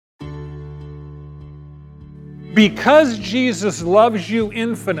Because Jesus loves you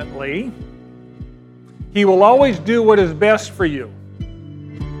infinitely, He will always do what is best for you,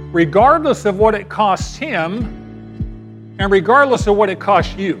 regardless of what it costs Him and regardless of what it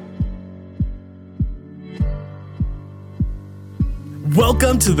costs you.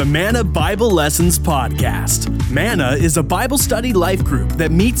 Welcome to the Manna Bible Lessons Podcast. Manna is a Bible study life group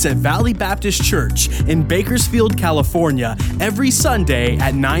that meets at Valley Baptist Church in Bakersfield, California, every Sunday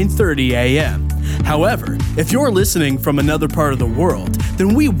at 9:30 a.m. However, if you're listening from another part of the world,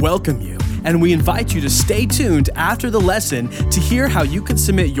 then we welcome you, and we invite you to stay tuned after the lesson to hear how you can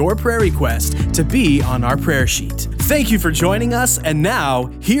submit your prayer request to be on our prayer sheet. Thank you for joining us, and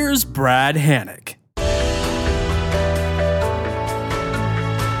now, here's Brad Hannock.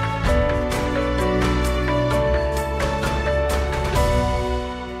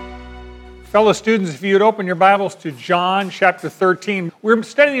 Fellow students, if you'd open your Bibles to John chapter 13. We're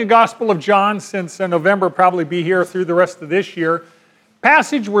studying the Gospel of John since November, probably be here through the rest of this year.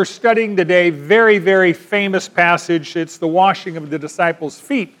 Passage we're studying today, very, very famous passage. It's the washing of the disciples'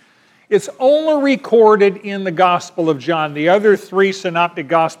 feet. It's only recorded in the Gospel of John. The other three synoptic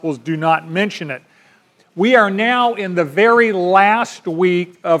Gospels do not mention it. We are now in the very last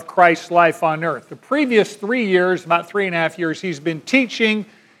week of Christ's life on earth. The previous 3 years, about 3.5 years, He's been teaching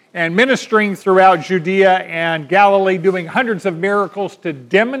and ministering throughout Judea and Galilee, doing hundreds of miracles to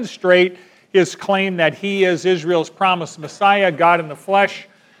demonstrate His claim that He is Israel's promised Messiah, God in the flesh.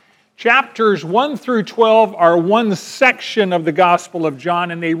 Chapters 1 through 12 are one section of the Gospel of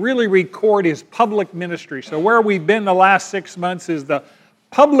John, and they really record His public ministry. So where we've been the last 6 months is the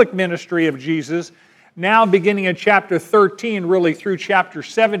public ministry of Jesus. Now beginning in chapter 13, really through chapter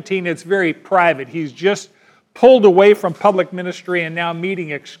 17, it's very private. He's just pulled away from public ministry and now meeting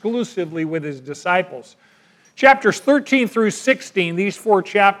exclusively with His disciples. Chapters 13 through 16, these 4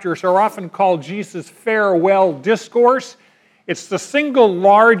 chapters are often called Jesus' farewell discourse. It's the single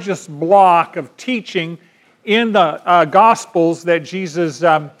largest block of teaching in the Gospels that Jesus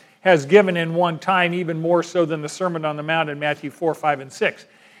has given in one time, even more so than the Sermon on the Mount in Matthew 4, 5, and 6.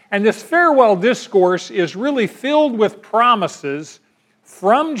 And this farewell discourse is really filled with promises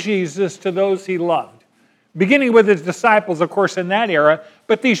from Jesus to those He loved. Beginning with His disciples, of course, in that era.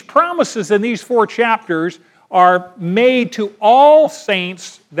 But these promises in these 4 chapters are made to all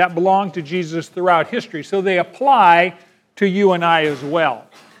saints that belong to Jesus throughout history. So they apply to you and I as well.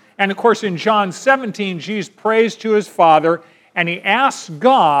 And of course, in John 17, Jesus prays to His Father, and He asks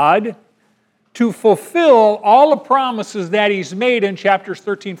God to fulfill all the promises that He's made in chapters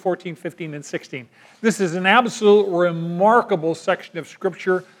 13, 14, 15, and 16. This is an absolute remarkable section of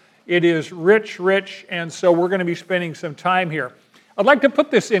Scripture. It is rich, and so we're going to be spending some time here. I'd like to put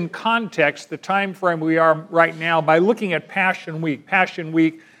this in context, the time frame we are right now, by looking at Passion Week. Passion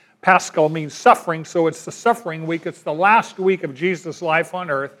Week, Paschal means suffering, so it's the suffering week. It's the last week of Jesus' life on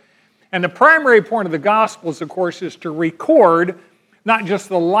earth. And the primary point of the Gospels, of course, is to record not just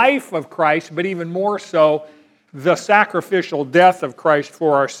the life of Christ, but even more so, the sacrificial death of Christ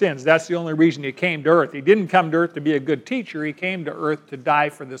for our sins. That's the only reason He came to earth. He didn't come to earth to be a good teacher. He came to earth to die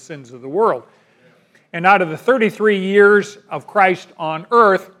for the sins of the world. And out of the 33 years of Christ on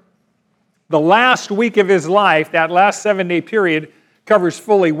earth, the last week of His life, that last 7-day period, covers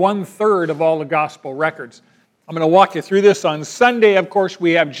fully 1/3 of all the gospel records. I'm going to walk you through this. On Sunday, of course,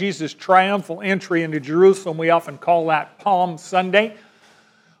 we have Jesus' triumphal entry into Jerusalem. We often call that Palm Sunday.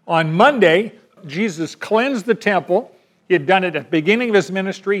 On Monday, Jesus cleansed the temple. He had done it at the beginning of His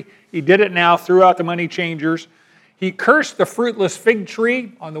ministry. He did it now throughout the money changers. He cursed the fruitless fig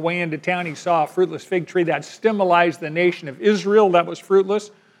tree. On the way into town, He saw a fruitless fig tree that symbolized the nation of Israel that was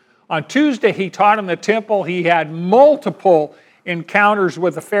fruitless. On Tuesday, He taught in the temple. He had multiple encounters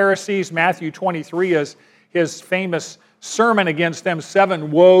with the Pharisees. Matthew 23 is His famous sermon against them,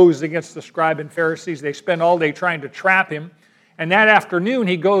 7 woes against the scribe and Pharisees. They spend all day trying to trap Him. And that afternoon,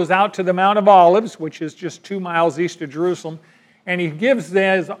 He goes out to the Mount of Olives, which is just 2 miles east of Jerusalem, and He gives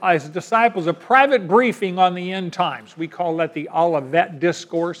His disciples a private briefing on the end times. We call that the Olivet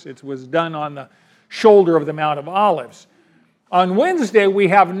Discourse. It was done on the shoulder of the Mount of Olives. On Wednesday, we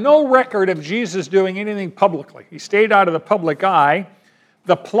have no record of Jesus doing anything publicly. He stayed out of the public eye.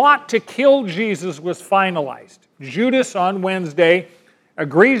 The plot to kill Jesus was finalized. Judas, on Wednesday,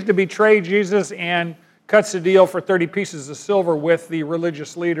 agrees to betray Jesus and cuts a deal for 30 pieces of silver with the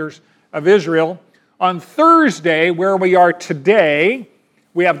religious leaders of Israel. On Thursday, where we are today,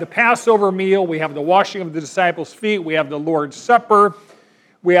 we have the Passover meal, we have the washing of the disciples' feet, we have the Lord's Supper,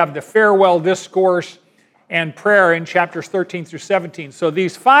 we have the farewell discourse and prayer in chapters 13 through 17. So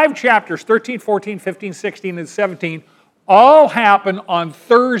these 5 chapters, 13, 14, 15, 16, and 17, all happen on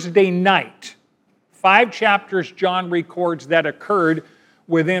Thursday night. 5 chapters John records that occurred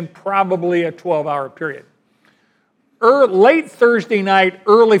within probably a 12-hour period. Late Thursday night,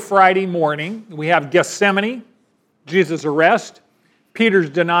 early Friday morning, we have Gethsemane, Jesus' arrest,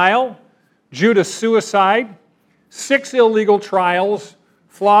 Peter's denial, Judas' suicide, 6 illegal trials,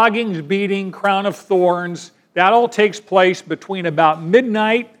 floggings, beating, crown of thorns. That all takes place between about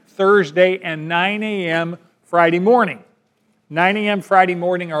midnight Thursday and 9 a.m. Friday morning. 9 a.m. Friday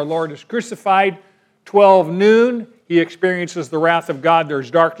morning, our Lord is crucified. 12 noon, he experiences the wrath of God.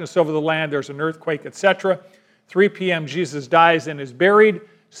 There's darkness over the land. There's an earthquake, etc. 3 p.m., Jesus dies and is buried.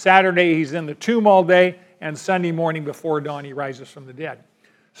 Saturday, he's in the tomb all day. And Sunday morning before dawn, he rises from the dead.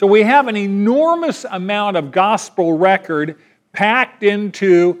 So we have an enormous amount of gospel record packed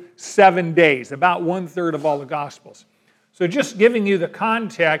into 7 days, about 1/3 of all the Gospels. So just giving you the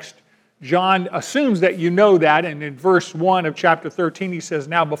context, John assumes that you know that, and in verse 1 of chapter 13 he says,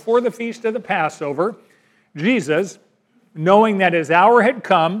 "Now before the feast of the Passover, Jesus, knowing that his hour had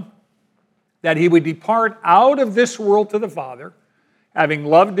come, that he would depart out of this world to the Father, having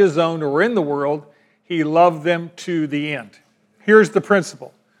loved his own who were in the world, he loved them to the end." Here's the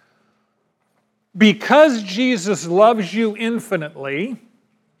principle. Because Jesus loves you infinitely,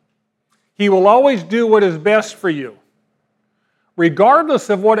 he will always do what is best for you, regardless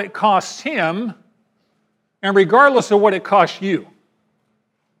of what it costs him and regardless of what it costs you.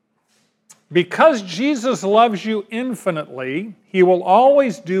 Because Jesus loves you infinitely, he will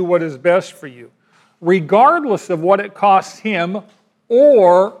always do what is best for you, regardless of what it costs him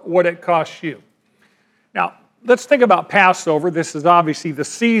or what it costs you. Now, let's think about Passover. This is obviously the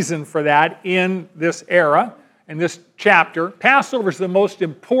season for that in this era, in this chapter. Passover is the most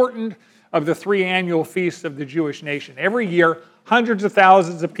important of the 3 annual feasts of the Jewish nation. Every year, hundreds of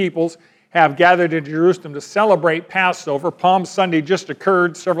thousands of peoples have gathered in Jerusalem to celebrate Passover. Palm Sunday just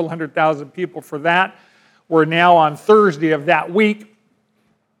occurred, several 100,000 people for that. We're now on Thursday of that week.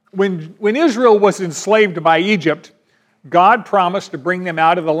 When Israel was enslaved by Egypt, God promised to bring them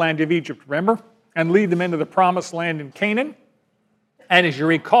out of the land of Egypt, remember? And lead them into the promised land in Canaan. And as you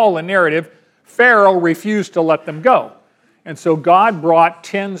recall the narrative, Pharaoh refused to let them go. And so God brought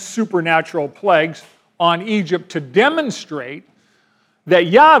 10 supernatural plagues on Egypt to demonstrate that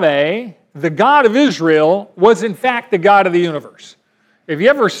Yahweh, the God of Israel, was in fact the God of the universe. Have you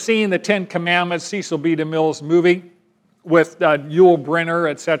ever seen the 10 Commandments, Cecil B. DeMille's movie with Yul Brynner,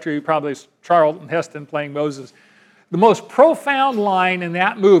 etc.? You probably Charlton Heston playing Moses. The most profound line in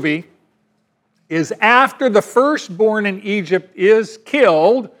that movie is after the firstborn in Egypt is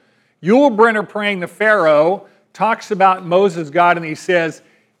killed, Yul Brynner, praying to Pharaoh, talks about Moses' God, and he says,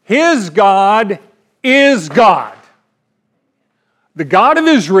 his God is God. The God of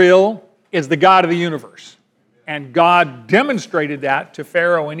Israel is the God of the universe. And God demonstrated that to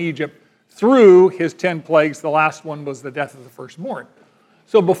Pharaoh in Egypt through his 10 plagues. The last one was the death of the firstborn.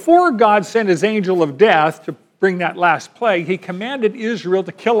 So before God sent his angel of death to bring that last plague, he commanded Israel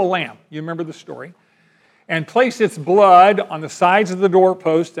to kill a lamb. You remember the story. And place its blood on the sides of the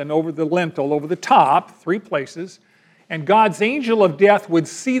doorpost and over the lintel, over the top, 3 places. And God's angel of death would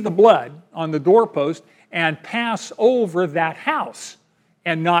see the blood on the doorpost and pass over that house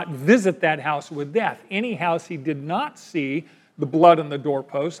and not visit that house with death. Any house he did not see the blood on the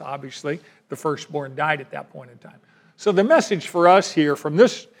doorpost, obviously the firstborn died at that point in time. So the message for us here from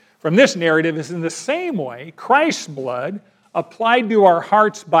this narrative is, in the same way, Christ's blood applied to our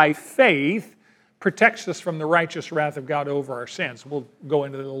hearts by faith protects us from the righteous wrath of God over our sins. We'll go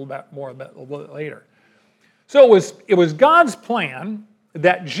into it a little bit more a little bit later. So it was God's plan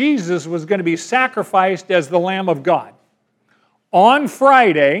that Jesus was going to be sacrificed as the Lamb of God on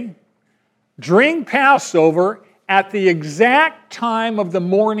Friday during Passover at the exact time of the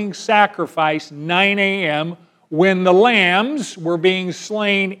morning sacrifice, 9 a.m., when the lambs were being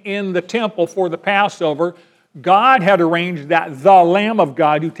slain in the temple for the Passover. God had arranged that the Lamb of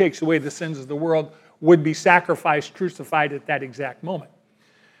God, who takes away the sins of the world, would be sacrificed, crucified at that exact moment.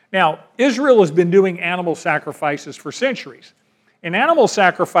 Now, Israel has been doing animal sacrifices for centuries. And animal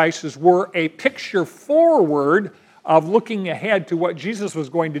sacrifices were a picture forward of looking ahead to what Jesus was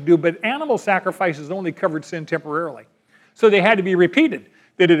going to do, but animal sacrifices only covered sin temporarily. So they had to be repeated.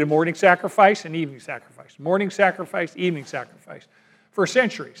 They did a morning sacrifice and evening sacrifice. Morning sacrifice, evening sacrifice for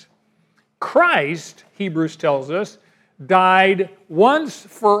centuries. Christ, Hebrews tells us, died once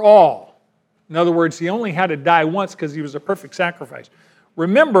for all. In other words, he only had to die once because he was a perfect sacrifice.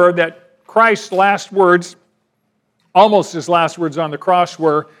 Remember that Christ's last words, almost his last words on the cross,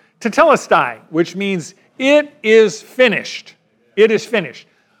 were tetelestai, which means it is finished. It is finished.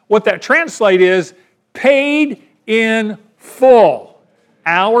 What that translates is paid in full.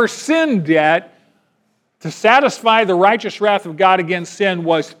 Our sin debt to satisfy the righteous wrath of God against sin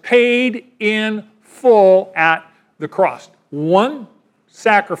was paid in full at the cross. One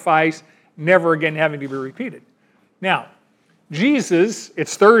sacrifice, never again having to be repeated. Now, Jesus,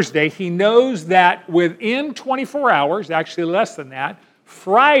 it's Thursday, he knows that within 24 hours, actually less than that,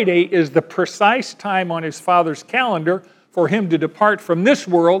 Friday is the precise time on his Father's calendar for him to depart from this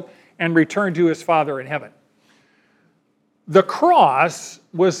world and return to his Father in heaven. The cross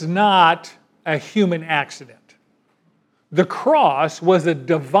was not a human accident. The cross was a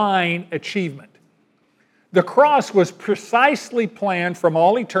divine achievement. The cross was precisely planned from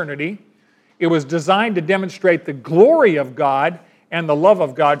all eternity. It was designed to demonstrate the glory of God and the love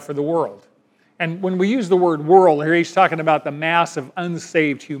of God for the world. And when we use the word world here, he's talking about the mass of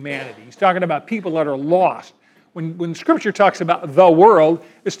unsaved humanity. He's talking about people that are lost. When Scripture talks about the world,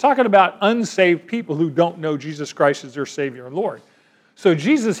 it's talking about unsaved people who don't know Jesus Christ as their Savior and Lord. So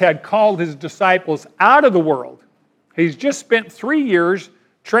Jesus had called his disciples out of the world. He's just spent 3 years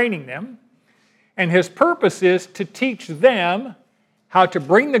training them, and his purpose is to teach them how to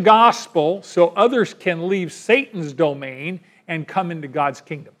bring the gospel so others can leave Satan's domain and come into God's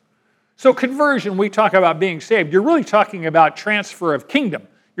kingdom. So conversion, we talk about being saved. You're really talking about transfer of kingdom.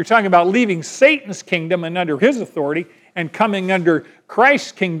 You're talking about leaving Satan's kingdom and under his authority and coming under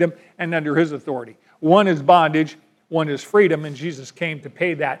Christ's kingdom and under his authority. One is bondage, one is freedom, and Jesus came to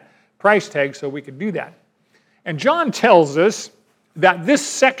pay that price tag so we could do that. And John tells us that this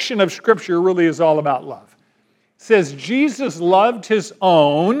section of Scripture really is all about love. It says Jesus loved his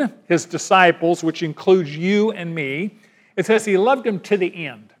own, his disciples, which includes you and me. It says he loved them to the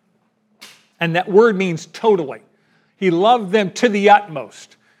end. And that word means totally. He loved them to the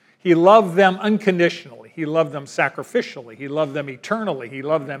utmost. He loved them unconditionally. He loved them sacrificially. He loved them eternally. He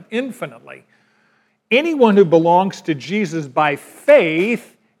loved them infinitely. Anyone who belongs to Jesus by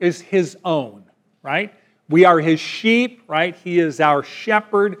faith is his own, right? We are his sheep, right? He is our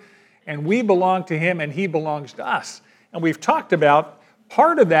shepherd, and we belong to him, and he belongs to us. And we've talked about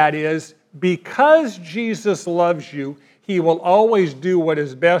part of that is because Jesus loves you, he will always do what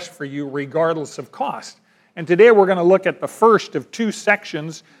is best for you regardless of cost. And today we're going to look at the first of two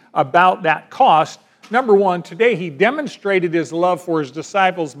sections about that cost. Number one, today he demonstrated his love for his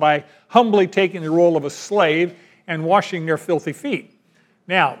disciples by humbly taking the role of a slave and washing their filthy feet.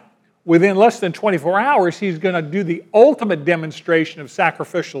 Now, within less than 24 hours, he's going to do the ultimate demonstration of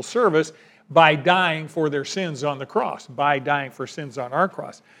sacrificial service by dying for their sins on the cross, by dying for sins on our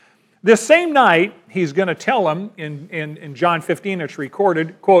cross. This same night, he's going to tell them, in John 15 it's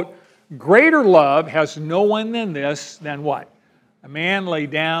recorded, quote, "Greater love has no one than this, than what? A man lay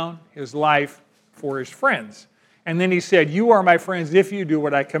down his life for his friends." And then he said, "You are my friends if you do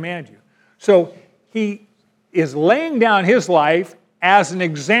what I command you." So he is laying down his life as an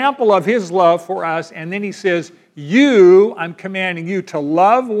example of his love for us. And then he says, I'm commanding you to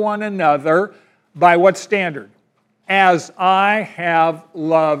love one another by what standard? As I have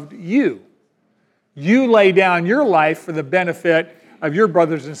loved you. You lay down your life for the benefit of your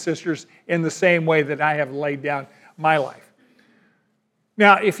brothers and sisters in the same way that I have laid down my life.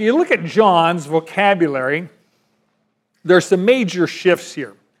 Now, if you look at John's vocabulary, there's some major shifts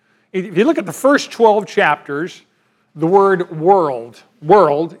here. If you look at the first 12 chapters, the word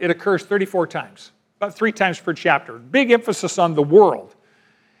world, it occurs 34 times, about 3 times per chapter. Big emphasis on the world.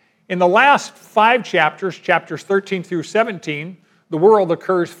 In the last 5 chapters, chapters 13 through 17, the world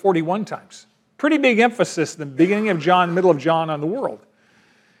occurs 41 times. Pretty big emphasis in the beginning of John, middle of John on the world.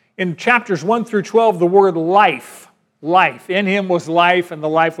 In chapters 1 through 12, the word life. In him was life, and the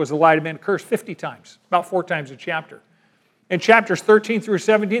life was the light of men. Occurs 50 times, about 4 times a chapter. In chapters 13 through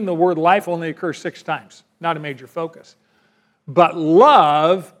 17, the word life only occurs 6 times. Not a major focus. But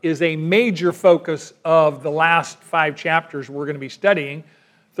love is a major focus of the last 5 chapters we're going to be studying,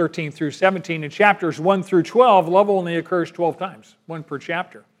 13 through 17. In chapters 1 through 12, love only occurs 12 times, 1 per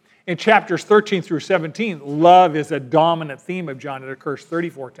chapter. In chapters 13 through 17, love is a dominant theme of John. It occurs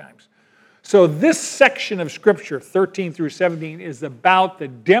 34 times. So this section of Scripture, 13 through 17, is about the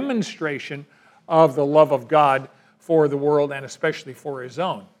demonstration of the love of God for the world and especially for his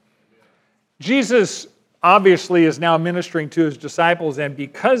own. Jesus obviously is now ministering to his disciples, and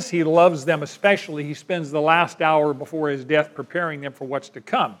because he loves them especially, he spends the last hour before his death preparing them for what's to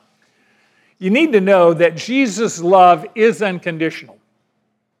come. You need to know that Jesus' love is unconditional,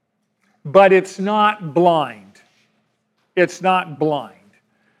 but it's not blind. It's not blind.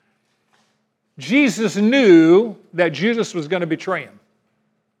 Jesus knew that Judas was going to betray him.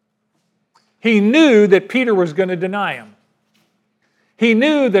 He knew that Peter was going to deny him. He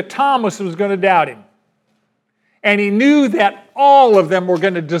knew that Thomas was going to doubt him. And he knew that all of them were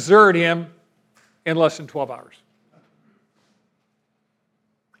going to desert him in less than 12 hours.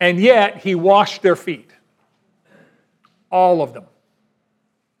 And yet, he washed their feet. All of them.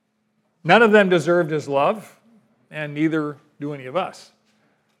 None of them deserved his love, and neither do any of us.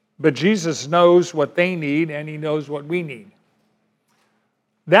 But Jesus knows what they need, and he knows what we need.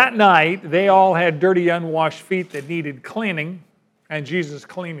 That night, they all had dirty, unwashed feet that needed cleaning, and Jesus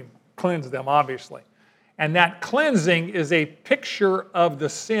cleansed them, obviously. And that cleansing is a picture of the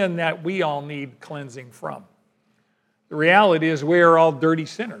sin that we all need cleansing from. The reality is we are all dirty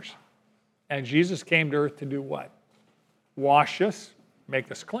sinners. And Jesus came to earth to do what? Wash us, make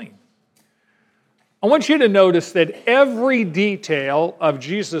us clean. I want you to notice that every detail of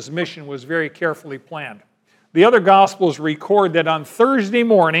Jesus' mission was very carefully planned. The other Gospels record that on Thursday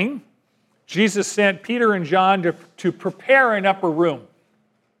morning, Jesus sent Peter and John to prepare an upper room.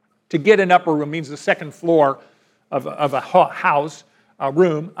 To get an upper room means the second floor of a house,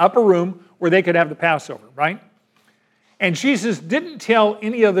 upper room, where they could have the Passover, right? And Jesus didn't tell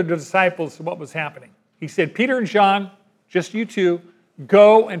any of the disciples what was happening. He said, Peter and John, just you two,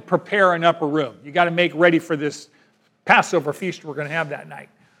 go and prepare an upper room. You got to make ready for this Passover feast we're going to have that night.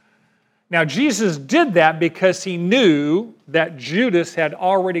 Now, Jesus did that because he knew that Judas had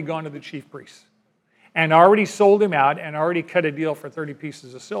already gone to the chief priests and already sold him out and already cut a deal for 30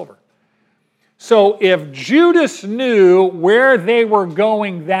 pieces of silver. So if Judas knew where they were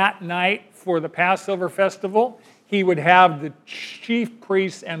going that night for the Passover festival, he would have the chief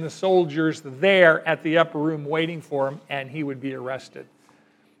priests and the soldiers there at the upper room waiting for him, and he would be arrested.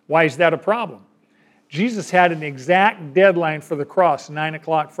 Why is that a problem? Jesus had an exact deadline for the cross, 9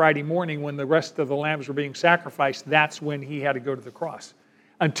 o'clock Friday morning when the rest of the lambs were being sacrificed. That's when he had to go to the cross.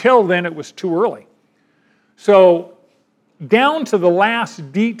 Until then, it was too early. So down to the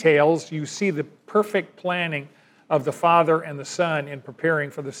last details, you see the perfect planning of the Father and the Son in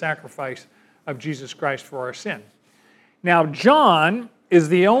preparing for the sacrifice of Jesus Christ for our sin. Now, John is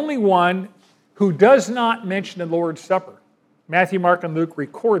the only one who does not mention the Lord's Supper. Matthew, Mark, and Luke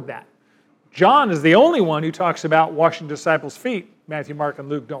record that. John is the only one who talks about washing disciples' feet. Matthew, Mark, and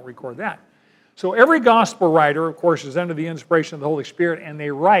Luke don't record that. So every gospel writer, of course, is under the inspiration of the Holy Spirit, and they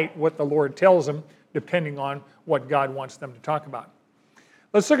write what the Lord tells them, depending on what God wants them to talk about.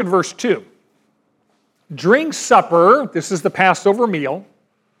 Let's look at verse 2. During supper, this is the Passover meal,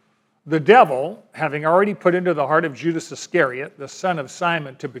 the devil, having already put into the heart of Judas Iscariot, the son of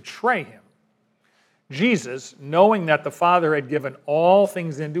Simon, to betray him, Jesus, knowing that the Father had given all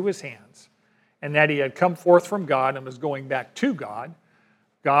things into his hands, and that he had come forth from God and was going back to God,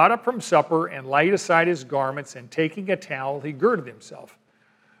 got up from supper and laid aside his garments, and taking a towel, he girded himself.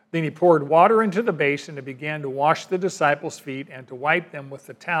 Then he poured water into the basin and began to wash the disciples' feet and to wipe them with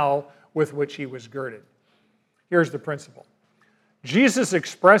the towel with which he was girded. Here's the principle. Jesus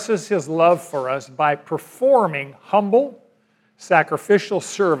expresses his love for us by performing humble, sacrificial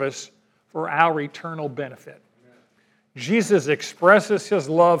service for our eternal benefit. Jesus expresses his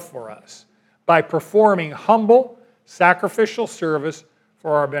love for us by performing humble, sacrificial service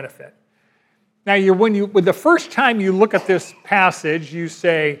for our benefit. Now, the first time you look at this passage, you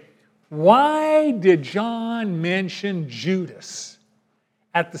say, why did John mention Judas?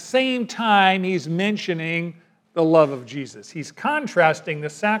 At the same time, he's mentioning the love of Jesus. He's contrasting the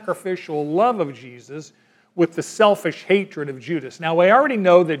sacrificial love of Jesus with the selfish hatred of Judas. Now, we already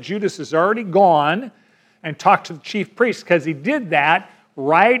know that Judas has already gone and talked to the chief priest because he did that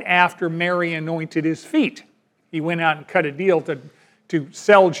right after Mary anointed his feet. He went out and cut a deal to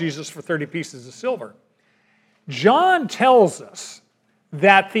sell Jesus for 30 pieces of silver. John tells us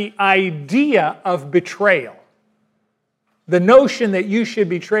that the idea of betrayal, the notion that you should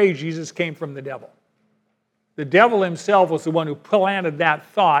betray Jesus, came from the devil. The devil himself was the one who planted that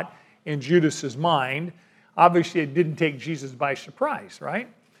thought in Judas's mind. Obviously, it didn't take Jesus by surprise, right?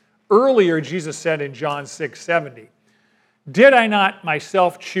 Earlier, Jesus said in John 6:70, "Did I not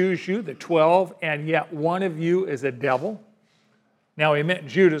myself choose you, the 12, and yet one of you is a devil?" Now he meant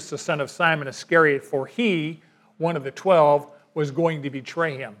Judas, the son of Simon Iscariot, for he, one of the 12, was going to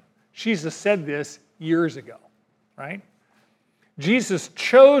betray him. Jesus said this years ago, right? Jesus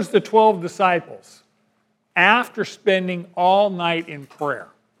chose the 12 disciples after spending all night in prayer.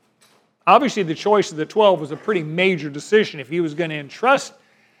 Obviously, the choice of the 12 was a pretty major decision. If he was going to entrust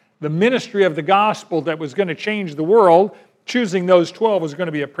the ministry of the gospel that was going to change the world, choosing those 12 was going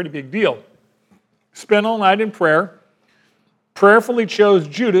to be a pretty big deal. Spent all night in prayer, prayerfully chose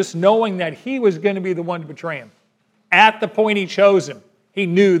Judas, knowing that he was going to be the one to betray him. At the point he chose him, he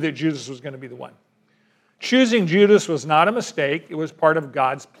knew that Judas was going to be the one. Choosing Judas was not a mistake. It was part of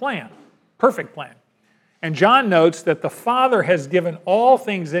God's plan, perfect plan. And John notes that the Father has given all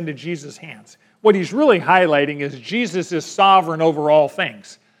things into Jesus' hands. What he's really highlighting is Jesus is sovereign over all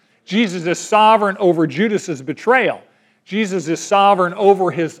things. Jesus is sovereign over Judas's betrayal. Jesus is sovereign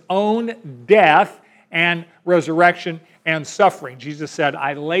over his own death and resurrection and suffering. Jesus said,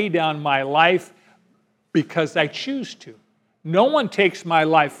 I lay down my life because I choose to. No one takes my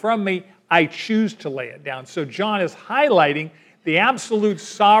life from me. I choose to lay it down. So John is highlighting the absolute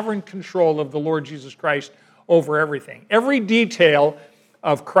sovereign control of the Lord Jesus Christ over everything. Every detail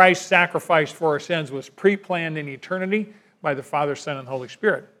of Christ's sacrifice for our sins was pre-planned in eternity by the Father, Son, and Holy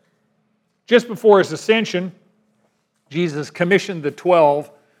Spirit. Just before his ascension, Jesus commissioned the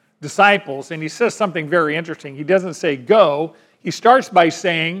 12 disciples, and he says something very interesting. He doesn't say go. He starts by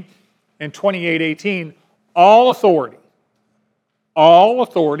saying in 28:18, all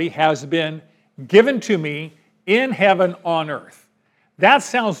authority has been given to me in heaven, on earth. That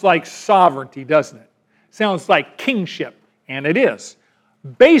sounds like sovereignty, doesn't it? Sounds like kingship, and it is.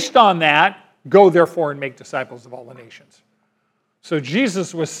 Based on that, go therefore and make disciples of all the nations. So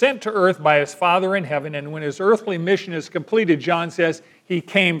Jesus was sent to earth by his Father in heaven, and when his earthly mission is completed, John says he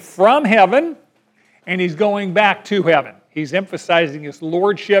came from heaven and he's going back to heaven. He's emphasizing his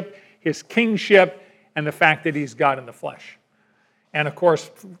lordship, his kingship, and the fact that he's God in the flesh. And of course,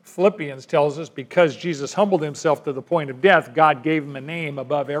 Philippians tells us because Jesus humbled himself to the point of death, God gave him a name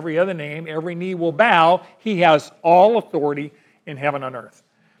above every other name. Every knee will bow. He has all authority in heaven and earth.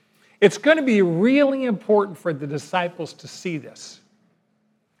 It's going to be really important for the disciples to see this.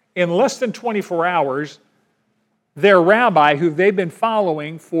 In less than 24 hours, their rabbi, who they've been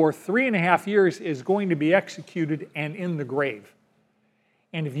following for 3.5 years, is going to be executed and in the grave.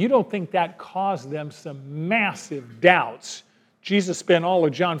 And if you don't think that caused them some massive doubts, Jesus spent all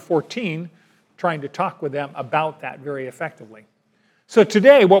of John 14 trying to talk with them about that very effectively. So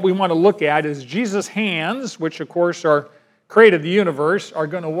today, what we want to look at is Jesus' hands, which of course are created the universe, are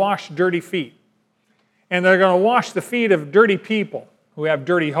going to wash dirty feet. And they're going to wash the feet of dirty people who have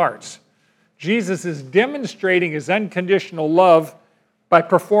dirty hearts. Jesus is demonstrating his unconditional love by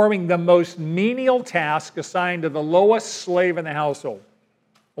performing the most menial task assigned to the lowest slave in the household,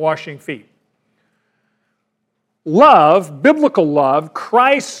 washing feet. Love, biblical love,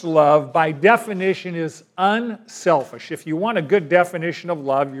 Christ's love, by definition, is unselfish. If you want a good definition of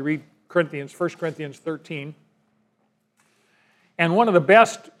love, you read 1 Corinthians 13. And one of the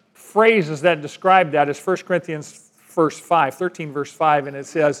best phrases that describe that is 1 Corinthians 13, verse 5, and it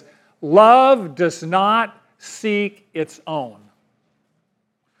says, love does not seek its own.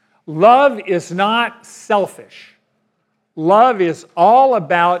 Love is not selfish. Love is all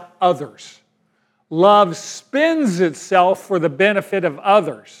about others. Love spends itself for the benefit of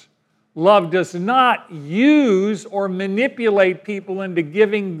others. Love does not use or manipulate people into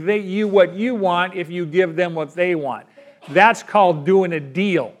giving you what you want if you give them what they want. That's called doing a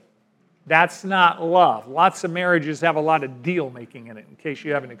deal. That's not love. Lots of marriages have a lot of deal making in it. In case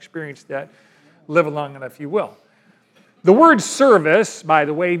you haven't experienced that, live long enough you will. The word service, by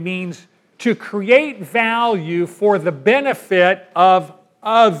the way, means to create value for the benefit of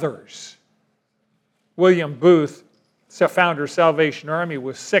others. William Booth, founder of Salvation Army,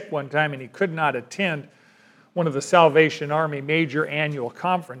 was sick one time and he could not attend one of the Salvation Army major annual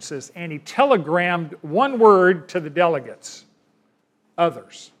conferences, and he telegrammed one word to the delegates: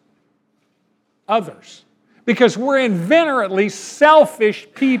 others. Others. Because we're inherently selfish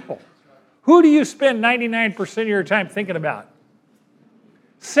people. Who do you spend 99% of your time thinking about?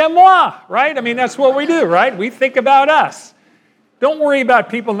 C'est moi, right? I mean, that's what we do, right? We think about us. Don't worry about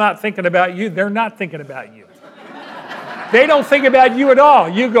people not thinking about you. They're not thinking about you. They don't think about you at all.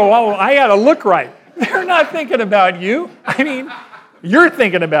 You go, oh, I got to look right. They're not thinking about you. I mean, you're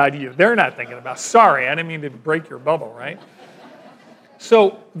thinking about you. They're not thinking about. Sorry, I didn't mean to break your bubble, right?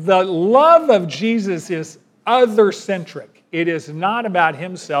 So the love of Jesus is other-centric. It is not about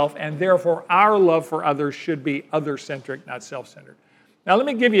himself, and therefore our love for others should be other-centric, not self-centered. Now let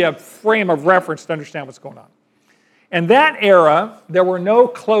me give you a frame of reference to understand what's going on. In that era, there were no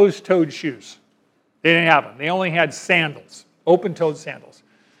closed-toed shoes. They didn't have them. They only had sandals, open-toed sandals.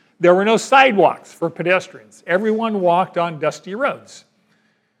 There were no sidewalks for pedestrians. Everyone walked on dusty roads.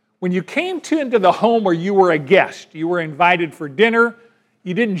 When you came into the home where you were a guest, you were invited for dinner,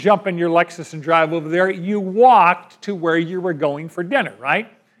 you didn't jump in your Lexus and drive over there. You walked to where you were going for dinner, right?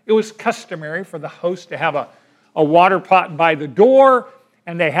 It was customary for the host to have a water pot by the door,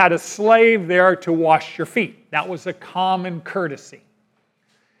 and they had a slave there to wash your feet. That was a common courtesy.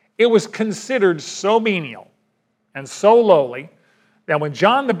 It was considered so menial and so lowly that when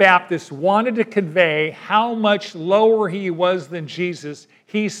John the Baptist wanted to convey how much lower he was than Jesus,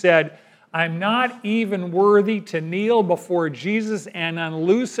 he said, I'm not even worthy to kneel before Jesus and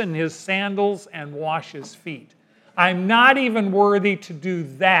unloosen his sandals and wash his feet. I'm not even worthy to do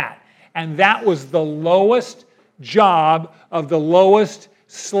that. And that was the lowest job of the lowest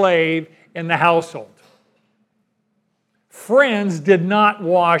slave in the household. Friends did not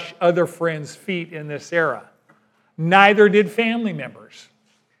wash other friends' feet in this era. Neither did family members.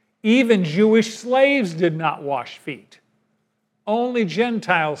 Even Jewish slaves did not wash feet. Only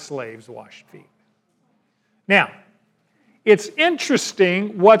Gentile slaves washed feet. Now, it's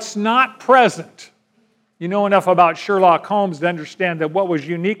interesting what's not present. You know enough about Sherlock Holmes to understand that what was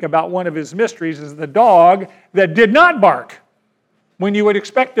unique about one of his mysteries is the dog that did not bark, when you would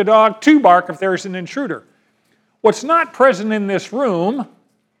expect the dog to bark if there's an intruder. What's not present in this room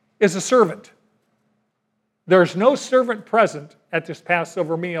is a servant. There's no servant present at this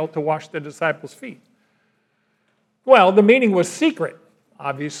Passover meal to wash the disciples' feet. Well, the meeting was secret,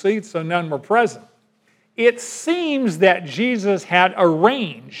 obviously, so none were present. It seems that Jesus had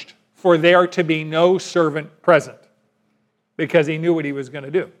arranged for there to be no servant present because he knew what he was going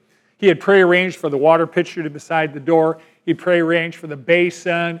to do. He had prearranged for the water pitcher to be beside the door. He prearranged for the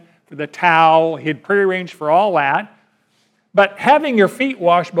basin, for the towel. He had prearranged for all that. But having your feet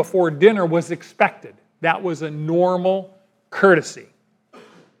washed before dinner was expected. That was a normal courtesy.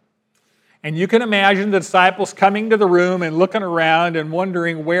 And you can imagine the disciples coming to the room and looking around and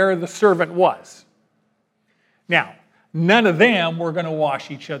wondering where the servant was. Now, none of them were going to wash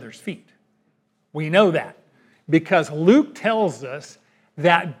each other's feet. We know that because Luke tells us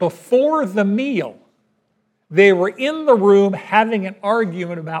that before the meal, they were in the room having an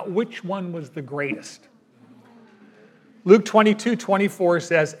argument about which one was the greatest. Luke 22:24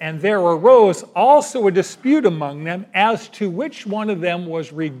 says, "And there arose also a dispute among them as to which one of them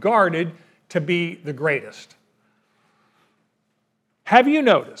was regarded to be the greatest." Have you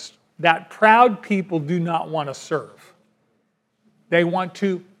noticed that proud people do not want to serve? They want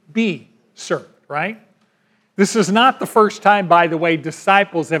to be served, right? This is not the first time, by the way,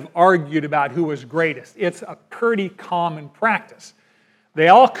 disciples have argued about who was greatest. It's a pretty common practice. They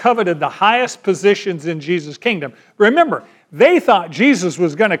all coveted the highest positions in Jesus' kingdom. Remember, they thought Jesus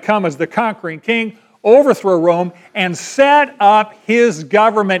was going to come as the conquering king, overthrow Rome, and set up his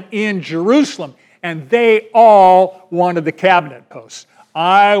government in Jerusalem. And they all wanted the cabinet posts.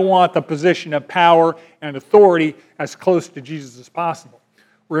 I want the position of power and authority as close to Jesus as possible.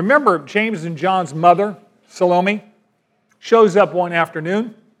 Remember, James and John's mother, Salome, shows up one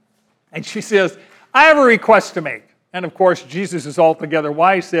afternoon, and she says, "I have a request to make." And of course, Jesus is altogether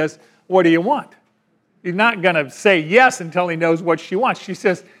wise, says, "What do you want?" He's not going to say yes until he knows what she wants. She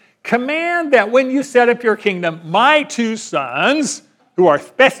says, "Command that when you set up your kingdom, my two sons, who are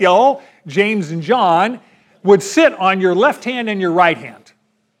special, James and John, would sit on your left hand and your right hand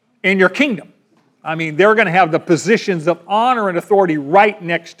in your kingdom." I mean, they're going to have the positions of honor and authority right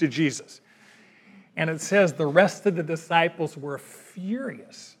next to Jesus. And it says the rest of the disciples were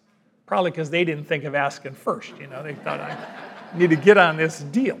furious, probably because they didn't think of asking first. You know, they thought, I need to get on this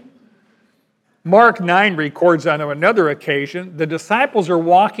deal. Mark 9 records on another occasion, the disciples are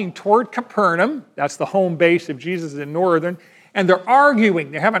walking toward Capernaum, that's the home base of Jesus in northern, and they're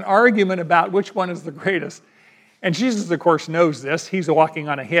arguing. They have an argument about which one is the greatest. And Jesus, of course, knows this. He's walking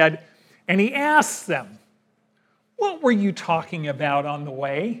on ahead, and he asks them, "What were you talking about on the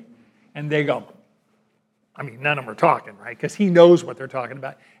way?" And they go, I mean, none of them are talking, right? Because he knows what they're talking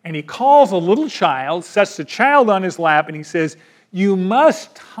about. And he calls a little child, sets the child on his lap, and he says, "You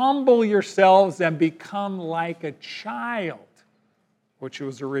must humble yourselves and become like a child," which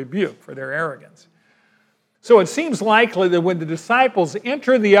was a rebuke for their arrogance. So it seems likely that when the disciples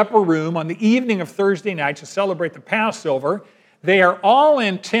enter the upper room on the evening of Thursday night to celebrate the Passover, they are all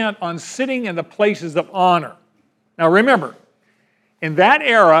intent on sitting in the places of honor. Now remember, in that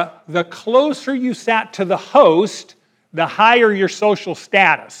era, the closer you sat to the host, the higher your social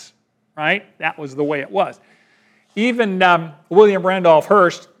status, right? That was the way it was. Even William Randolph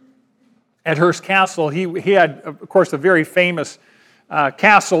Hearst, at Hearst Castle, he had, of course, a very famous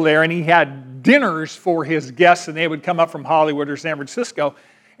castle there, and he had dinners for his guests, and they would come up from Hollywood or San Francisco.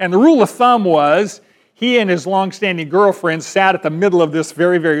 And the rule of thumb was he and his long-standing girlfriend sat at the middle of this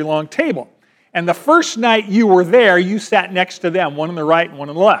very, very long table. And the first night you were there, you sat next to them, one on the right and one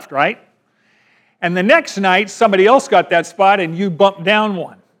on the left, right? And the next night, somebody else got that spot, and you bumped down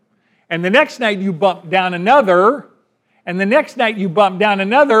one. And the next night, you bumped down another. And the next night, you bumped down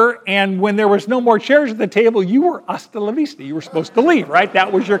another. And when there was no more chairs at the table, you were hasta la vista. You were supposed to leave, right?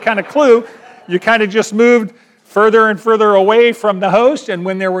 That was your kind of clue. You kind of just moved further and further away from the host. And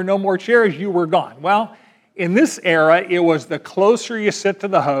when there were no more chairs, you were gone. Well, in this era, it was the closer you sit to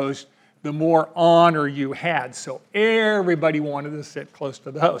the host, the more honor you had. So everybody wanted to sit close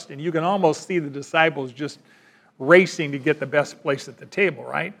to the host. And you can almost see the disciples just racing to get the best place at the table,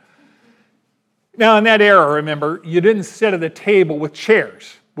 right? Now, in that era, remember, you didn't sit at the table with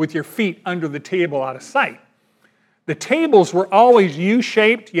chairs, with your feet under the table out of sight. The tables were always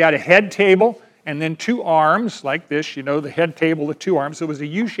U-shaped. You had a head table and then two arms like this, the head table with two arms. So it was a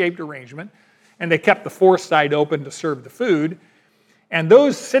U-shaped arrangement. And they kept the fourth side open to serve the food. And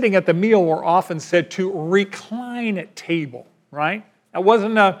those sitting at the meal were often said to recline at table, right? That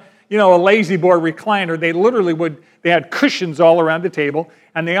wasn't a lazy boy recliner. They literally they had cushions all around the table,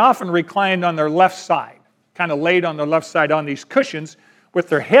 and they often reclined on their left side, kind of laid on their left side on these cushions with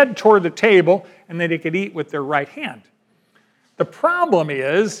their head toward the table, and then they could eat with their right hand. The problem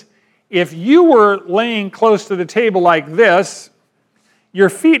is, if you were laying close to the table like this, your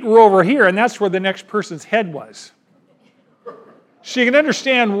feet were over here, and that's where the next person's head was. So you can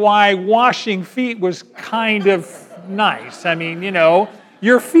understand why washing feet was kind of nice. I mean,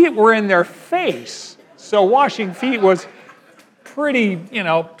 your feet were in their face. So washing feet was pretty,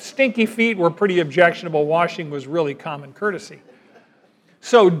 stinky feet were pretty objectionable. Washing was really common courtesy.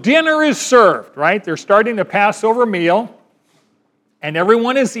 So dinner is served, right? They're starting the Passover meal, and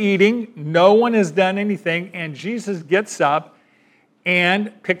everyone is eating. No one has done anything, and Jesus gets up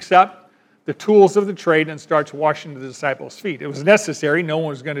and picks up the tools of the trade and starts washing the disciples' feet. It was necessary. No one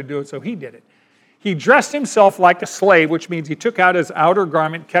was going to do it, so he did it. He dressed himself like a slave, which means he took out his outer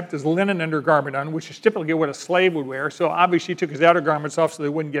garment, kept his linen undergarment on, which is typically what a slave would wear. So obviously he took his outer garments off so they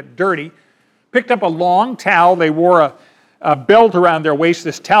wouldn't get dirty. Picked up a long towel. They wore a belt around their waist.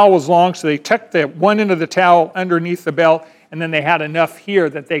 This towel was long, so they tucked the one end of the towel underneath the belt, and then they had enough here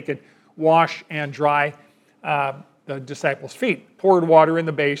that they could wash and dry the disciples' feet. Poured water in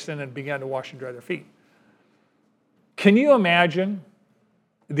the basin and began to wash and dry their feet. Can you imagine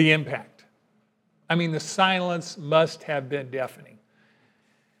the impact? I mean, the silence must have been deafening.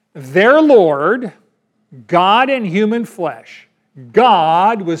 Their Lord, God in human flesh,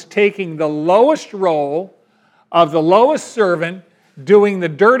 God was taking the lowest role of the lowest servant, doing the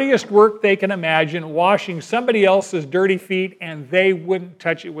dirtiest work they can imagine, washing somebody else's dirty feet, and they wouldn't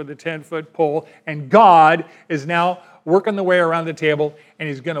touch it with a 10-foot pole. And God is now working the way around the table, and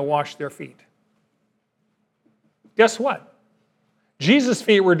he's going to wash their feet. Guess what? Jesus'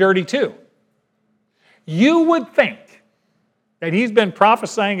 feet were dirty too. You would think that he's been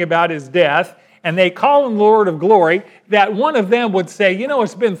prophesying about his death, and they call him Lord of Glory, that one of them would say,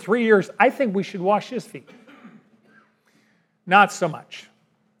 it's been 3 years, I think we should wash his feet. Not so much.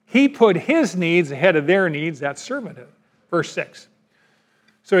 He put his needs ahead of their needs, that's servanthood. Verse 6.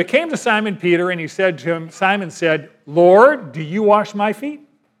 So he came to Simon Peter, and he said to him, Simon said, Lord, do you wash my feet?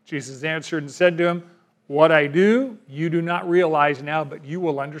 Jesus answered and said to him, what I do, you do not realize now, but you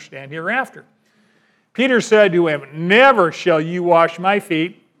will understand hereafter. Peter said to him, never shall you wash my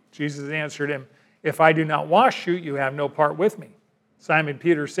feet. Jesus answered him, if I do not wash you, you have no part with me. Simon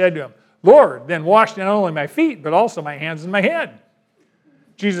Peter said to him, Lord, then wash not only my feet, but also my hands and my head.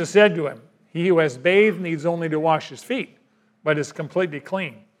 Jesus said to him, he who has bathed needs only to wash his feet, but is completely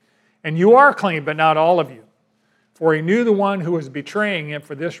clean. And you are clean, but not all of you. For he knew the one who was betraying him.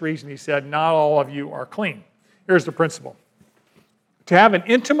 For this reason he said, not all of you are clean. Here's the principle. To have an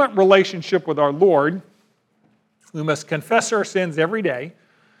intimate relationship with our Lord, we must confess our sins every day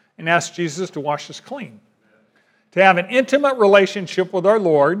and ask Jesus to wash us clean. To have an intimate relationship with our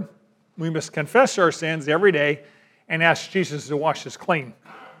Lord, we must confess our sins every day and ask Jesus to wash us clean.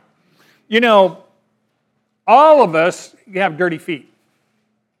 All of us have dirty feet.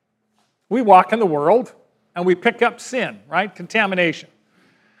 We walk in the world and we pick up sin, right? Contamination.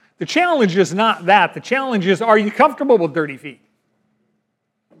 The challenge is not that. The challenge is, are you comfortable with dirty feet?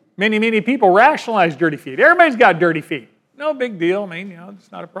 Many, many people rationalize dirty feet. Everybody's got dirty feet. No big deal.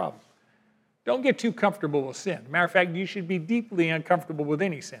 It's not a problem. Don't get too comfortable with sin. Matter of fact, you should be deeply uncomfortable with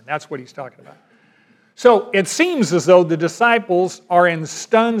any sin. That's what he's talking about. So it seems as though the disciples are in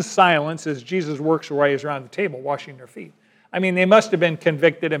stunned silence as Jesus works their way around the table, washing their feet. They must have been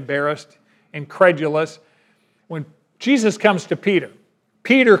convicted, embarrassed, incredulous. When Jesus comes to Peter,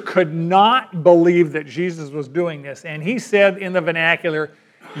 Peter could not believe that Jesus was doing this. And he said in the vernacular,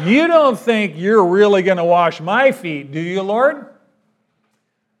 you don't think you're really going to wash my feet, do you, Lord?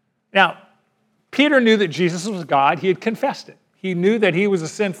 Now, Peter knew that Jesus was God. He had confessed it. He knew that he was a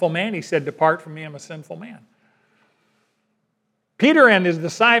sinful man. He said, depart from me, I'm a sinful man. Peter and his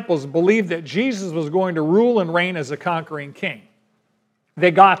disciples believed that Jesus was going to rule and reign as a conquering king.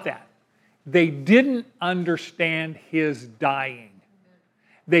 They got that. They didn't understand his dying.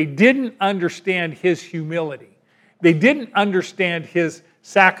 They didn't understand his humility. They didn't understand his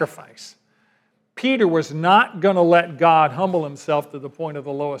sacrifice. Peter was not going to let God humble himself to the point of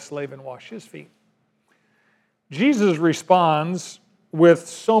the lowest slave and wash his feet. Jesus responds with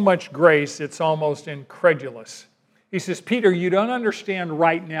so much grace, it's almost incredulous. He says, Peter, you don't understand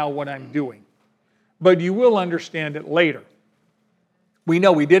right now what I'm doing, but you will understand it later. We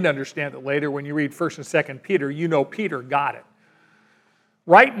know we did understand it later. When you read 1st and 2nd Peter, you know Peter got it.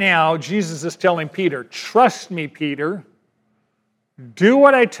 Right now, Jesus is telling Peter, trust me, Peter. Do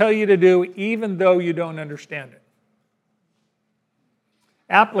what I tell you to do, even though you don't understand it.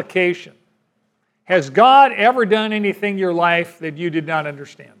 Application. Has God ever done anything in your life that you did not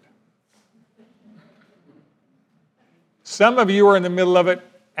understand? Some of you are in the middle of it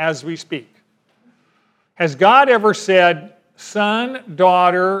as we speak. Has God ever said, son,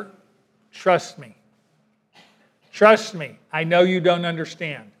 daughter, trust me? Trust me. I know you don't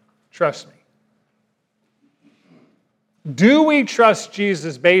understand. Trust me. Do we trust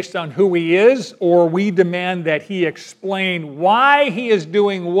Jesus based on who he is, or we demand that he explain why he is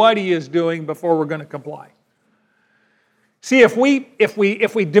doing what he is doing before we're going to comply? See, if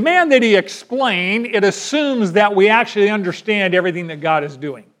we demand that he explain, it assumes that we actually understand everything that God is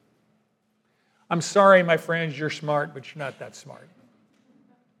doing. I'm sorry, my friends, you're smart, but you're not that smart.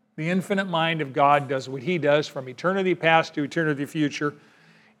 The infinite mind of God does what he does from eternity past to eternity future,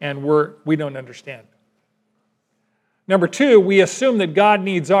 and we don't understand. Number two, we assume that God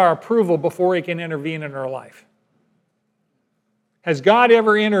needs our approval before he can intervene in our life. Has God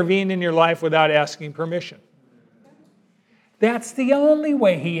ever intervened in your life without asking permission? That's the only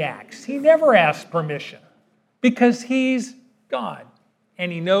way he acts. He never asks permission because he's God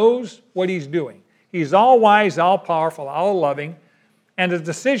and he knows what he's doing. He's all wise, all powerful, all loving, and his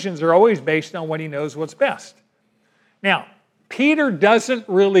decisions are always based on what he knows what's best. Now, Peter doesn't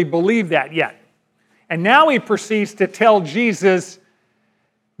really believe that yet. And now he proceeds to tell Jesus,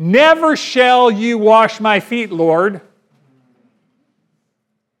 never shall you wash my feet, Lord.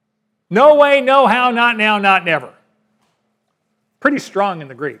 No way, no how, not now, not never. Pretty strong in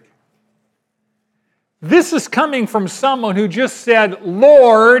the Greek. This is coming from someone who just said,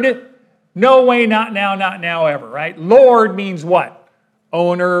 Lord, no way, not now, ever, right? Lord means what?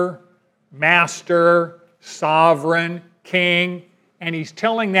 Owner, master, sovereign, king. And he's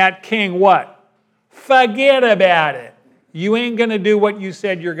telling that king what? Forget about it. You ain't going to do what you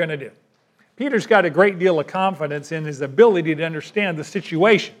said you're going to do. Peter's got a great deal of confidence in his ability to understand the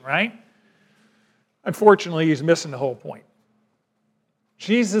situation, right? Unfortunately, he's missing the whole point.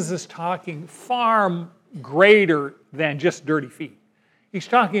 Jesus is talking far greater than just dirty feet. He's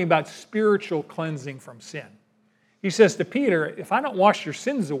talking about spiritual cleansing from sin. He says to Peter, if I don't wash your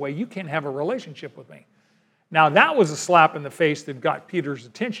sins away, you can't have a relationship with me. Now, that was a slap in the face that got Peter's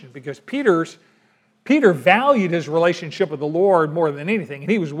attention because Peter valued his relationship with the Lord more than anything,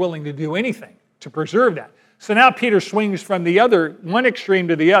 and he was willing to do anything to preserve that. So now Peter swings from one extreme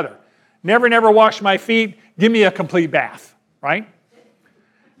to the other. Never wash my feet, give me a complete bath, right?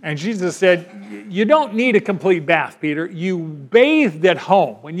 And Jesus said, you don't need a complete bath, Peter. You bathed at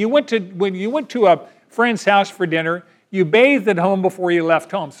home. When you went to a friend's house for dinner, you bathed at home before you left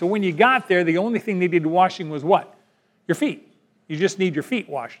home. So when you got there, the only thing needed washing was what? Your feet. You just need your feet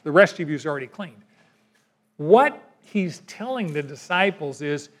washed. The rest of you is already cleaned. What he's telling the disciples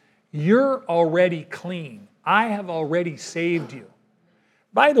is, you're already clean. I have already saved you.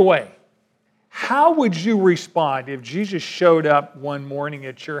 By the way, how would you respond if Jesus showed up one morning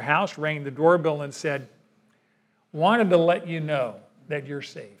at your house, rang the doorbell, and said, wanted to let you know that you're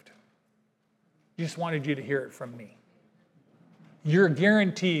saved. Just wanted you to hear it from me. You're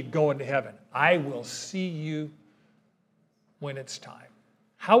guaranteed going to heaven. I will see you when it's time.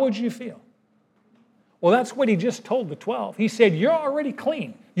 How would you feel? Well, that's what he just told the 12. He said, you're already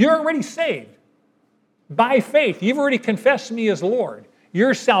clean. You're already saved. By faith, you've already confessed me as Lord.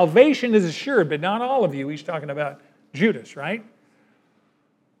 Your salvation is assured, but not all of you. He's talking about Judas, right?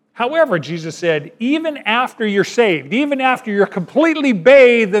 However, Jesus said, even after you're saved, even after you're completely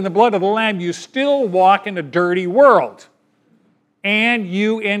bathed in the blood of the Lamb, you still walk in a dirty world. And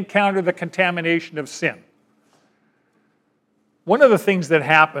you encounter the contamination of sin. One of the things that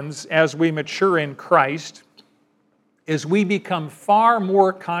happens as we mature in Christ is we become far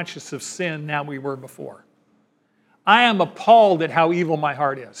more conscious of sin than we were before. I am appalled at how evil my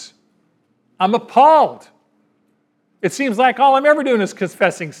heart is. I'm appalled. It seems like all I'm ever doing is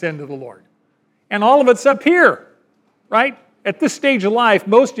confessing sin to the Lord. And all of it's up here, right? At this stage of life,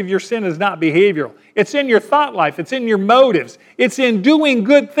 most of your sin is not behavioral. It's in your thought life. It's in your motives. It's in doing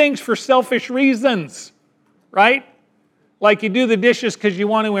good things for selfish reasons, right? Like you do the dishes because you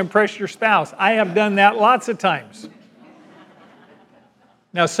want to impress your spouse. I have done that lots of times.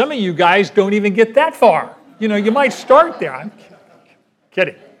 Now, some of you guys don't even get that far. You might start there. I'm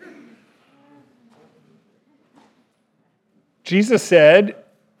kidding. Jesus said,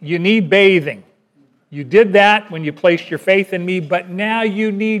 you need bathing. You did that when you placed your faith in me, but now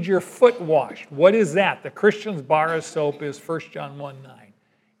you need your foot washed. What is that? The Christian's bar of soap is 1 John 1:9.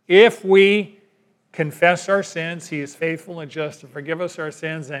 If we confess our sins, he is faithful and just to forgive us our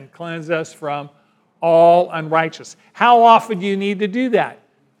sins and cleanse us from all unrighteousness. How often do you need to do that?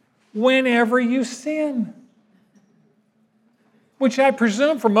 Whenever you sin. Which I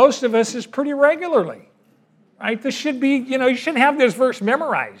presume for most of us is pretty regularly. Right? This should be, you shouldn't have this verse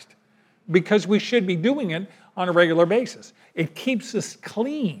memorized because we should be doing it on a regular basis. It keeps us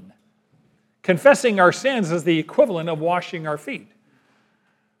clean. Confessing our sins is the equivalent of washing our feet.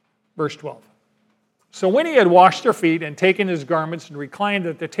 Verse 12. So when he had washed their feet and taken his garments and reclined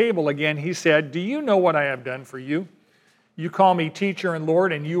at the table again, he said, do you know what I have done for you? You call me teacher and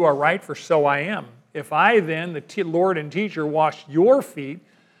Lord, and you are right, for so I am. If I then, the Lord and teacher, wash your feet,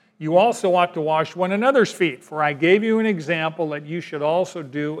 you also ought to wash one another's feet, for I gave you an example that you should also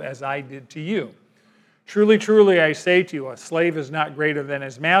do as I did to you. Truly, truly, I say to you, a slave is not greater than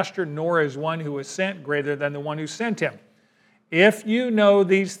his master, nor is one who is sent greater than the one who sent him. If you know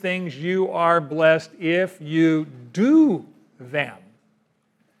these things, you are blessed if you do them.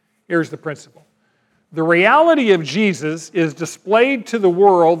 Here's the principle. The reality of Jesus is displayed to the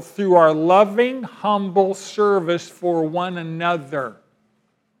world through our loving, humble service for one another.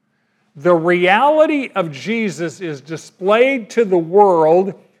 The reality of Jesus is displayed to the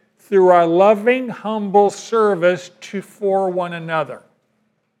world through our loving, humble service for one another.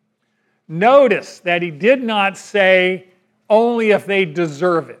 Notice that he did not say, only if they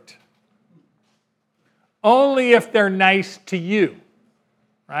deserve it. Only if they're nice to you,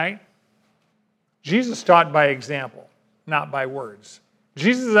 right? Jesus taught by example, not by words.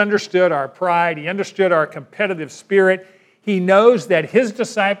 Jesus understood our pride. He understood our competitive spirit. He knows that his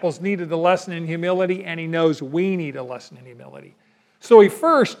disciples needed a lesson in humility, and he knows we need a lesson in humility. So he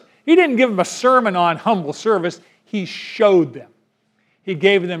didn't give them a sermon on humble service. He showed them. He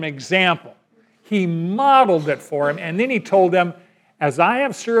gave them an example. He modeled it for them, and then he told them, as I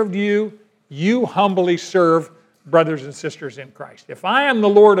have served you, you humbly serve brothers and sisters in Christ. If I am the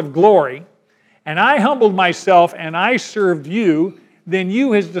Lord of glory, and I humbled myself and I served you, then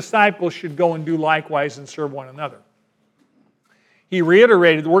you, his disciples, should go and do likewise and serve one another. He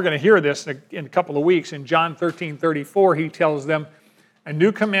reiterated, we're going to hear this in a couple of weeks, in John 13:34, he tells them, a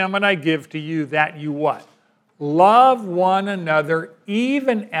new commandment I give to you, that you what? Love one another,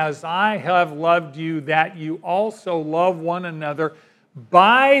 even as I have loved you, that you also love one another.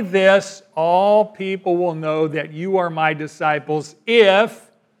 By this, all people will know that you are my disciples, if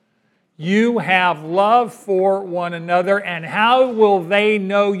you have love for one another. And how will they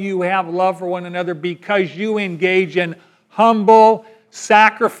know you have love for one another? Because you engage in humble,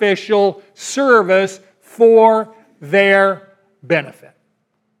 sacrificial service for their benefit.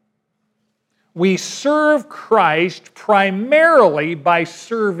 We serve Christ primarily by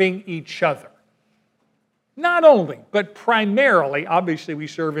serving each other. Not only, but primarily, obviously we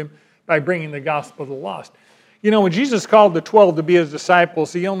serve him by bringing the gospel to the lost. When Jesus called the 12 to be his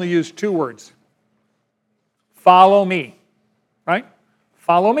disciples, he only used 2 words. Follow me, right?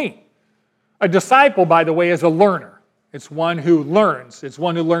 Follow me. A disciple, by the way, is a learner. It's one who learns. It's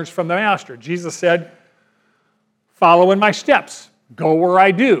one who learns from the master. Jesus said, follow in my steps. Go where I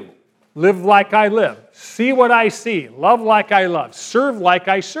do. Live like I live. See what I see. Love like I love. Serve like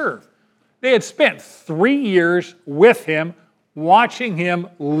I serve. They had spent 3 years with him, watching him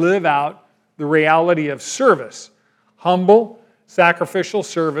live out the reality of service. Humble, sacrificial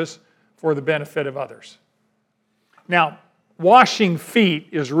service for the benefit of others. Now, washing feet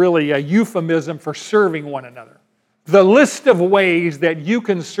is really a euphemism for serving one another. The list of ways that you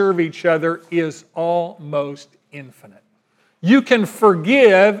can serve each other is almost infinite. You can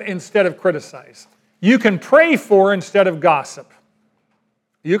forgive instead of criticize. You can pray for instead of gossip.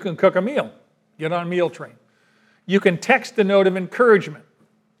 You can cook a meal, get on a meal train. You can text a note of encouragement.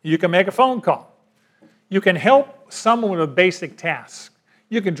 You can make a phone call. You can help someone with a basic task.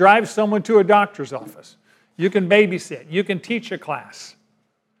 You can drive someone to a doctor's office. You can babysit. You can teach a class.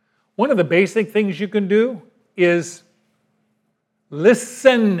 One of the basic things you can do is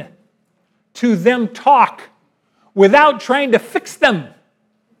listen to them talk without trying to fix them,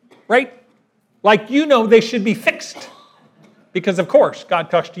 right? Like they should be fixed. Because, of course,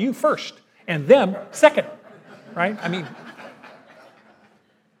 God talks to you first and them second, right?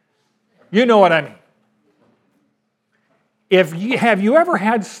 You know what I mean. Have you ever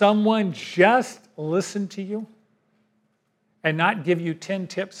had someone just listen to you? and not give you 10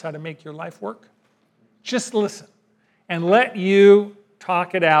 tips how to make your life work? Just listen and let you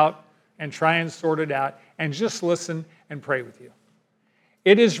talk it out and try and sort it out and just listen and pray with you.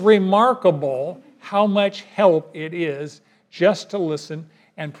 It is remarkable how much help it is just to listen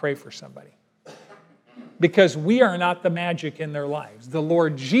and pray for somebody. Because we are not the magic in their lives. The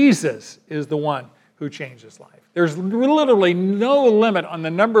Lord Jesus is the one who changes life. There's literally no limit on the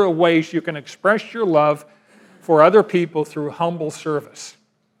number of ways you can express your love for other people through humble service.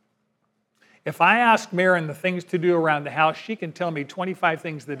 If I ask Maren the things to do around the house, she can tell me 25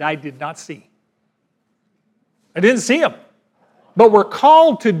 things that I did not see. I didn't see them. But we're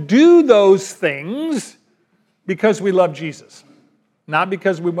called to do those things because we love Jesus, not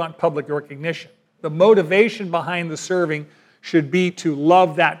because we want public recognition. The motivation behind the serving should be to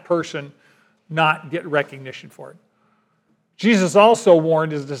love that person, not get recognition for it. Jesus also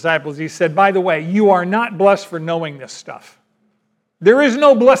warned his disciples. He said, by the way, you are not blessed for knowing this stuff. There is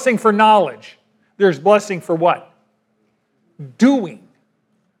no blessing for knowledge. There's blessing for what? Doing.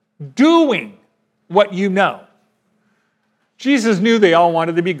 Doing what you know. Jesus knew they all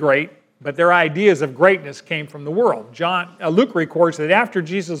wanted to be great, but their ideas of greatness came from the world. Luke records that after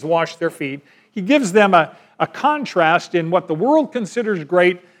Jesus washed their feet, he gives them a contrast in what the world considers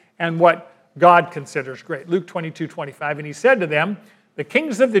great and what God considers great. Luke 22:25, and he said to them, the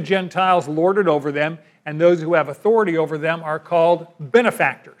kings of the Gentiles lord it over them, and those who have authority over them are called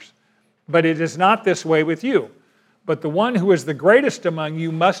benefactors. But it is not this way with you. But the one who is the greatest among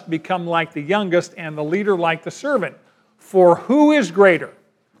you must become like the youngest, and the leader like the servant. For who is greater?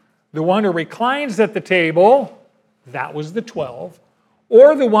 The one who reclines at the table, that was the 12,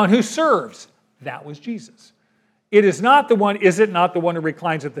 or the one who serves? That was Jesus. Is it not the one who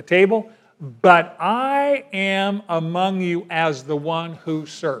reclines at the table? But I am among you as the one who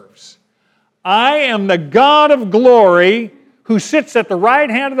serves. I am the God of glory who sits at the right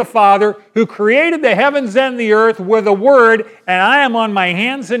hand of the Father, who created the heavens and the earth with a word, and I am on my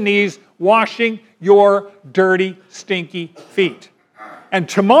hands and knees washing your dirty, stinky feet. And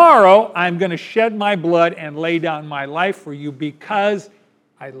tomorrow I'm going to shed my blood and lay down my life for you because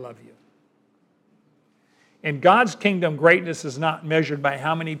I love you. In God's kingdom, greatness is not measured by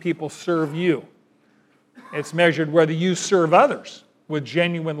how many people serve you. It's measured whether you serve others with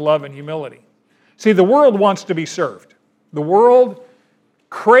genuine love and humility. See, the world wants to be served. The world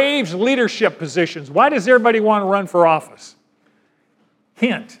craves leadership positions. Why does everybody want to run for office?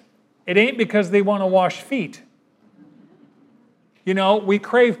 Hint, it ain't because they want to wash feet. You know, we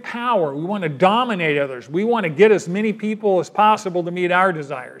crave power. We want to dominate others. We want to get as many people as possible to meet our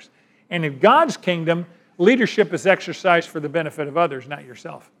desires. And in God's kingdom, leadership is exercised for the benefit of others, not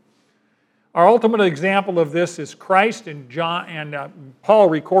yourself. Our ultimate example of this is Christ, and Paul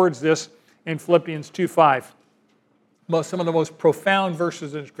records this in Philippians 2:5. Some of the most profound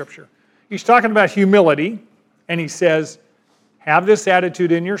verses in Scripture. He's talking about humility, and he says, have this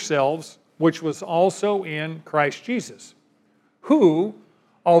attitude in yourselves, which was also in Christ Jesus, who,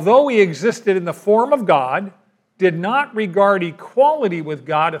 although he existed in the form of God, did not regard equality with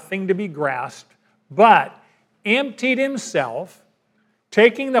God a thing to be grasped, but emptied himself,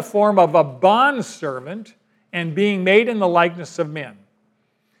 taking the form of a bondservant and being made in the likeness of men.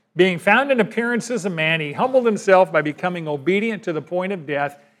 Being found in appearance as a man, he humbled himself by becoming obedient to the point of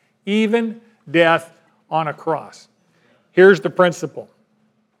death, even death on a cross. Here's the principle.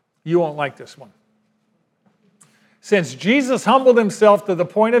 You won't like this one. Since Jesus humbled himself to the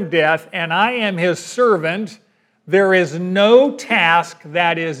point of death, and I am his servant, there is no task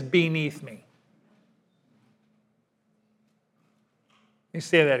that is beneath me. Let me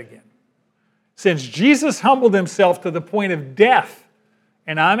say that again. Since Jesus humbled himself to the point of death,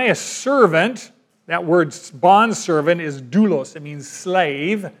 and I'm a servant, that word bondservant is doulos, it means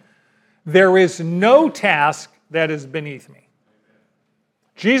slave, there is no task that is beneath me.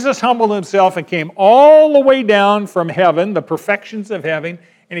 Jesus humbled himself and came all the way down from heaven, the perfections of heaven,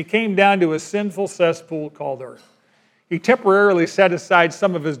 and he came down to a sinful cesspool called earth. He temporarily set aside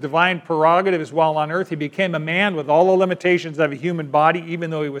some of his divine prerogatives while on earth. He became a man with all the limitations of a human body, even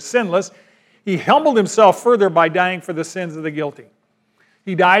though he was sinless. He humbled himself further by dying for the sins of the guilty.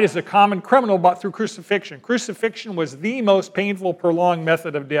 He died as a common criminal, but through crucifixion. Crucifixion was the most painful, prolonged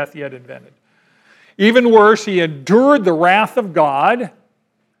method of death yet invented. Even worse, he endured the wrath of God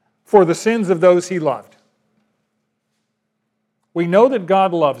for the sins of those he loved. We know that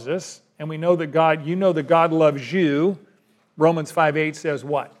God loves us, and we know that God loves you. Romans 5:8 says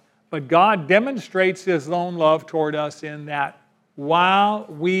what? But God demonstrates his own love toward us in that while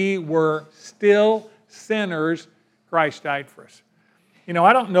we were still sinners, Christ died for us. You know,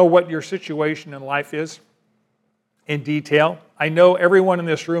 I don't know what your situation in life is. in detail. I know everyone in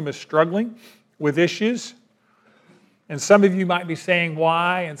this room is struggling with issues. And some of you might be saying,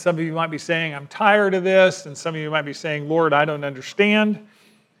 why? And some of you might be saying, I'm tired of this. And some of you might be saying, Lord, I don't understand.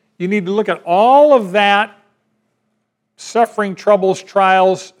 You need to look at all of that suffering, troubles,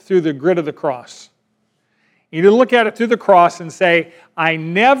 trials through the grid of the cross. You need to look at it through the cross and say, I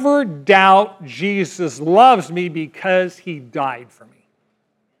never doubt Jesus loves me because He died for me.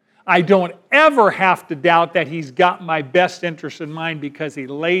 I don't ever have to doubt that He's got my best interest in mind because He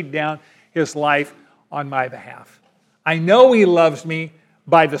laid down His life on my behalf. I know He loves me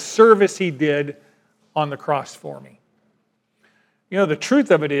by the service He did on the cross for me. You know, the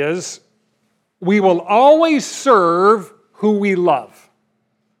truth of it is, we will always serve who we love.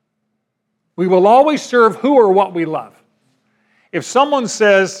 We will always serve who or what we love. If someone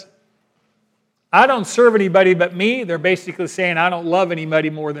says, I don't serve anybody but me, they're basically saying, I don't love anybody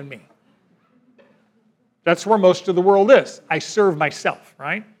more than me. That's where most of the world is. I serve myself,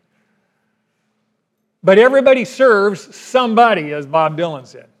 right? But everybody serves somebody, as Bob Dylan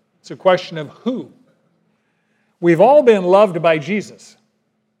said. It's a question of who. We've all been loved by Jesus.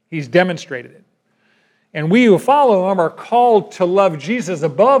 He's demonstrated it. And we who follow Him are called to love Jesus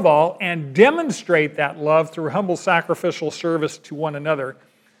above all and demonstrate that love through humble sacrificial service to one another,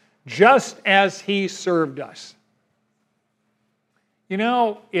 just as He served us. You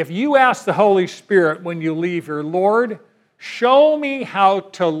know, if you ask the Holy Spirit when you leave here, Lord, show me how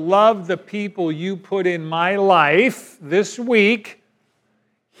to love the people You put in my life this week,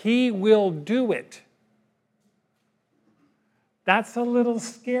 He will do it. That's a little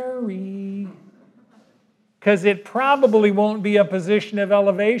scary, because it probably won't be a position of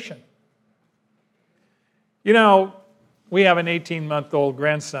elevation. You know, we have an 18-month-old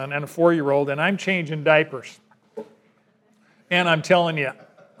grandson and a 4-year-old, and I'm changing diapers. And I'm telling you,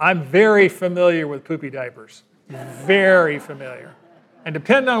 I'm very familiar with poopy diapers. Very familiar. And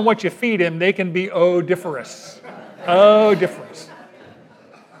depending on what you feed him, they can be odoriferous. Odoriferous.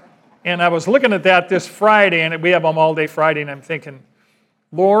 And I was looking at that this Friday, and we have them all day Friday, and I'm thinking,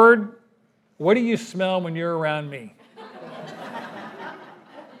 Lord, what do You smell when You're around me?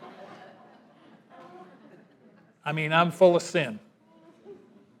 I mean, I'm full of sin.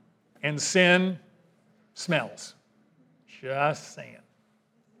 And sin smells. Just saying.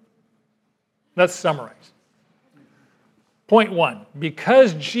 Let's summarize. Point 1,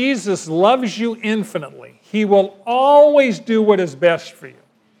 because Jesus loves you infinitely, He will always do what is best for you,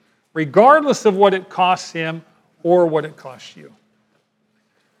 regardless of what it costs Him or what it costs you.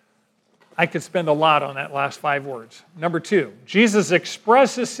 I could spend a lot on that last 5 words. Number 2, Jesus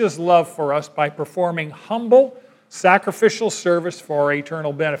expresses His love for us by performing humble, sacrificial service for our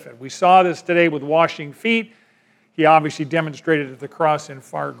eternal benefit. We saw this today with washing feet. He obviously demonstrated it at the cross in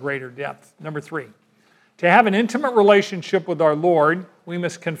far greater depth. Number 3, to have an intimate relationship with our Lord, we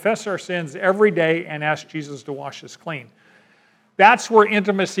must confess our sins every day and ask Jesus to wash us clean. That's where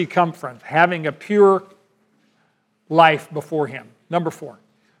intimacy comes from, having a pure life before Him. Number 4,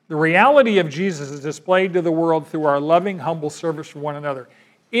 the reality of Jesus is displayed to the world through our loving, humble service for one another.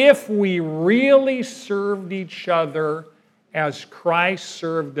 If we really served each other as Christ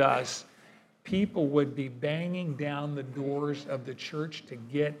served us, people would be banging down the doors of the church to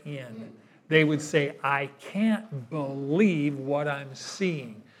get in. They would say, I can't believe what I'm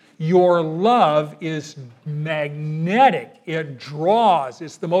seeing. Your love is magnetic. It draws.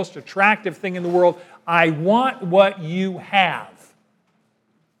 It's the most attractive thing in the world. I want what you have.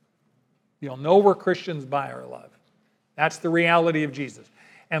 You'll know we're Christians by our love. That's the reality of Jesus.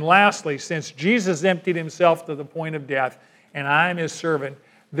 And lastly, since Jesus emptied Himself to the point of death, and I'm His servant,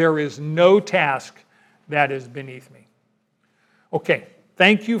 there is no task that is beneath me. Okay,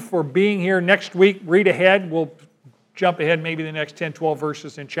 thank you for being here. Next week, read ahead. We'll jump ahead maybe the next 10, 12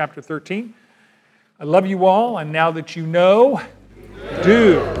 verses in chapter 13. I love you all, and now that you know,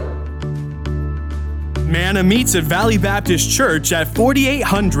 do. Manna meets at Valley Baptist Church at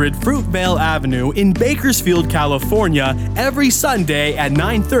 4800 Fruitvale Avenue in Bakersfield, California, every Sunday at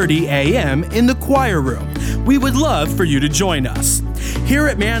 9:30 a.m. in the choir room. We would love for you to join us. Here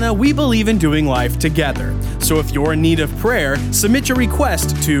at Manna, we believe in doing life together. So if you're in need of prayer, submit your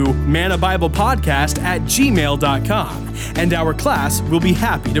request to mannabiblepodcast@gmail.com, and our class will be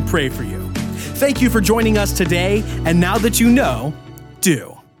happy to pray for you. Thank you for joining us today, and now that you know,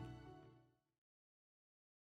 do.